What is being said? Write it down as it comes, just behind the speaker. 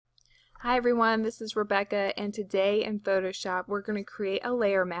Hi everyone, this is Rebecca, and today in Photoshop we're going to create a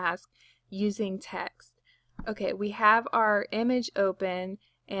layer mask using text. Okay, we have our image open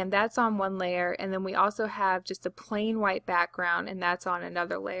and that's on one layer, and then we also have just a plain white background and that's on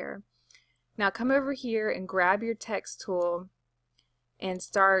another layer. Now come over here and grab your text tool and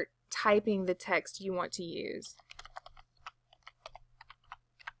start typing the text you want to use.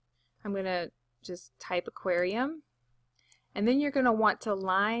 I'm going to just type aquarium. And then you're going to want to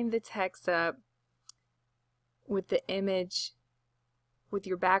line the text up with the image, with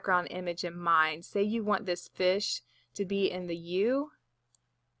your background image in mind. Say you want this fish to be in the U,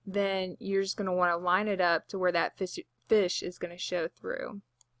 then you're just going to want to line it up to where that fish is going to show through.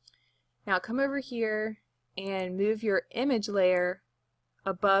 Now come over here and move your image layer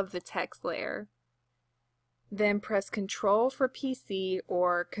above the text layer. Then press Control for PC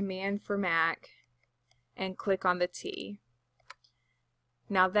or Command for Mac and click on the T.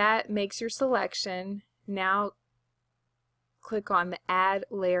 Now that makes your selection. Now click on the Add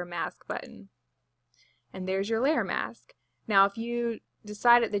Layer Mask button. And there's your layer mask. Now if you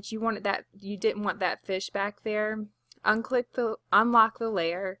decided that you didn't want that fish back there, unlock the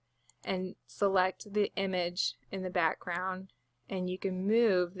layer and select the image in the background, and you can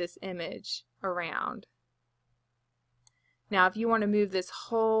move this image around. Now if you want to move this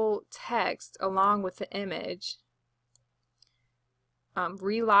whole text along with the image,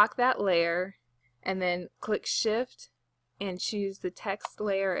 relock that layer and then click Shift and choose the text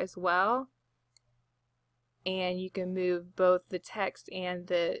layer as well, and you can move both the text and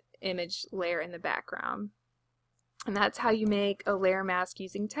the image layer in the background. And that's how you make a layer mask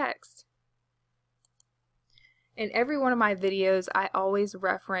using text. In every one of my videos I always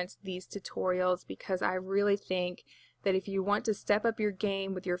reference these tutorials because I really think that if you want to step up your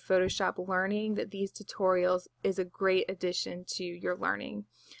game with your Photoshop learning, that these tutorials is a great addition to your learning.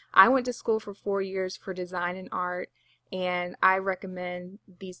 I went to school for 4 years for design and art, and I recommend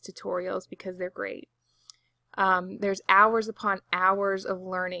these tutorials because they're great. There's hours upon hours of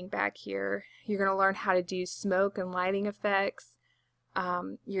learning back here. You're going to learn how to do smoke and lighting effects,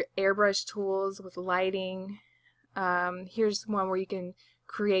 your airbrush tools with lighting. Here's one where you can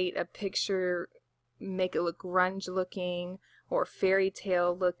create a picture, make it look grunge looking or fairy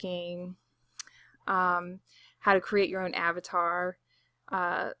tale looking, how to create your own avatar,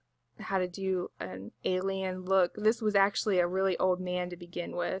 how to do an alien look. This was actually a really old man to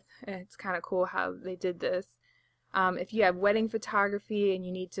begin with, and it's kind of cool how they did this. If you have wedding photography and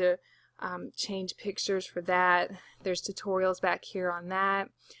you need to change pictures for that, there's tutorials back here on that.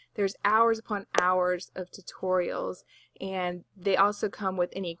 There's hours upon hours of tutorials, and they also come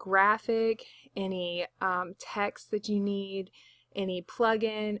with any graphic, any text that you need, any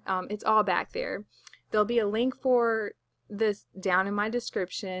plugin. It's all back there. There'll be a link for this down in my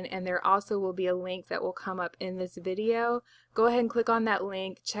description, and there also will be a link that will come up in this video. Go ahead and click on that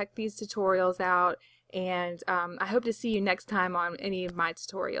link, check these tutorials out, and I hope to see you next time on any of my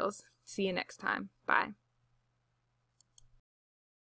tutorials. See you next time. Bye.